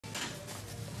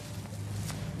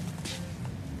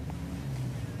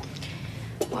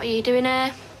What are you doing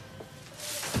here?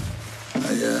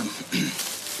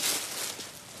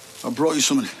 I brought you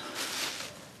something.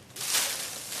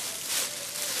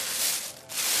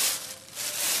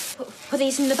 Were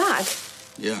these in the bag?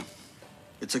 Yeah.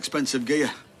 It's expensive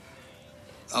gear.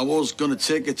 I was going to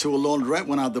take it to a laundrette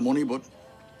when I had the money, but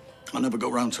I never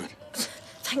got round to it.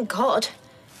 Thank God.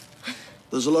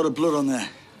 There's a lot of blood on there.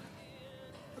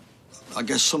 I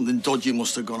guess something dodgy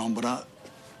must have gone on, but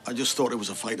I just thought it was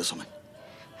a fight or something.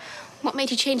 What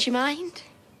made you change your mind?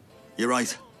 You're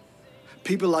right.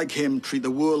 People like him treat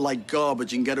the world like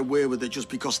garbage and get away with it just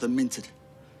because they're minted.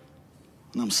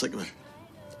 And I'm sick of it.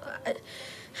 I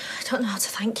don't know how to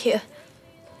thank you.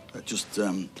 Just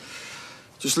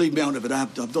leave me out of it.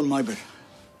 I've done my bit.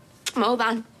 Well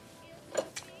then.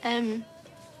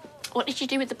 What did you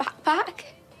do with the backpack?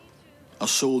 I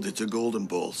sold it to Golden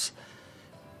Balls.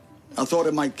 I thought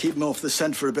it might keep him off the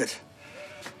scent for a bit.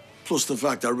 Plus the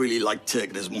fact I really like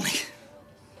taking his money.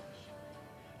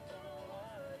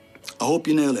 I hope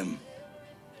you nail him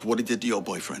for what he did to your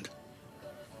boyfriend.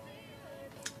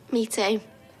 Me too.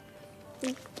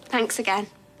 Thanks again.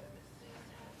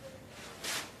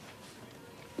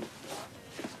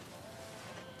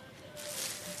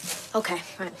 OK,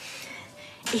 right.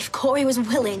 If Corey was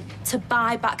willing to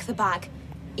buy back the bag,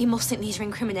 he must think these are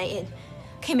incriminating.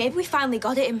 OK, maybe we finally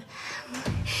got him.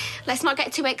 Let's not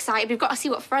get too excited. We've got to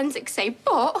see what forensics say,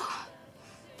 but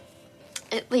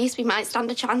at least we might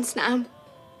stand a chance now.